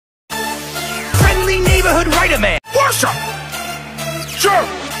could write a man. Worship! Sure!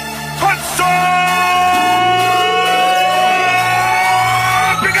 Henson!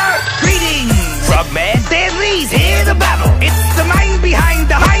 Greetings, Frogman. Stanley's here to battle. It's the mind behind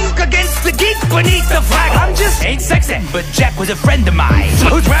the hike against the geek beneath the flag. I'm just ain't sexy, but Jack was a friend of mine,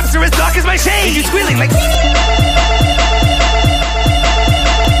 whose raps are as dark as my shade. You're squealing like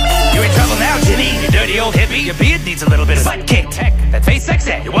you're in trouble now, Jimmy. You dirty old hippie. Your beard needs a little bit of butt kicked. Heck, that face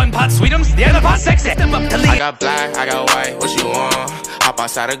sexy. Your one pot sweetums, the other pot sexy. Step up to lead. I got black, I got white. What you want? Hop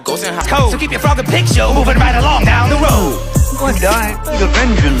outside a ghost and hop. Code. So keep your frog and pig show moving right along down the road. You died. The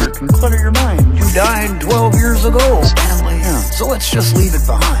engine that can clutter your mind. You died 12 years ago, Stanley. Yeah. So let's just leave it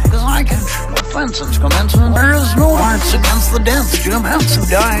behind. Cause I can shoot offenses commencing. There is no hearts against the dents. Jim Henson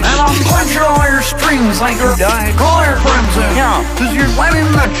died. And I'll clench all your strings like you died. Call your friends in. Yeah. Cause you're letting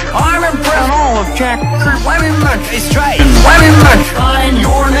much. I'm impressed on all of Jack. You're letting much. Nice try. Letting much. Sign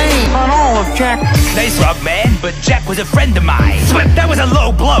your name on all of Jack. Nice rock, man, but Jack was a friend of mine. Swift, that was a low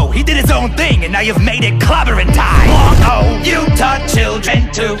blow. He did his own thing, and now you've made it clobbering time. Oh, you taught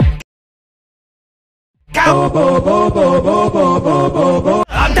children to go.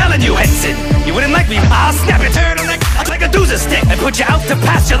 I'm telling you, Henson, you wouldn't like me. I'll snap your turtleneck like a doozer stick and put you out to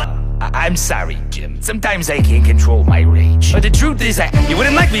pasture. I'm sorry, Jim. Sometimes I can't control my rage. But the truth is that you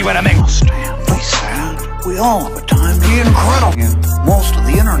wouldn't like me when I'm angry. Stanley sad. We all have a time to be incredible. Most of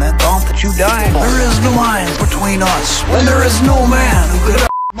the internet thought that you died. There is no line between us when there is no man who could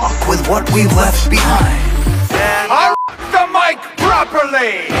muck with what we left behind. I rock the mic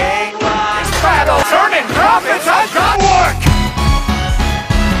properly! This battle turning profits, I've got work!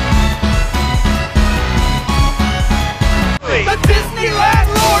 The Disneyland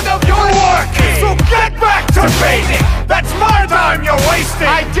Lord of your work! So get back to fading! That's my time you're wasting!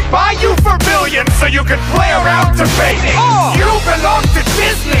 I did buy you for billions so you can play around debating! Oh. You belong to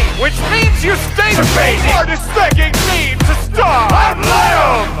Disney, which means you stay debating! Artists begging me to stop! I'm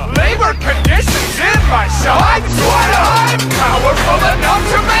Liam! Labor conditions in my shop! I'm Twitter! I'm powerful enough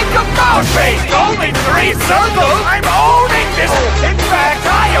to make a mouth fade! Only 3 circles! I'm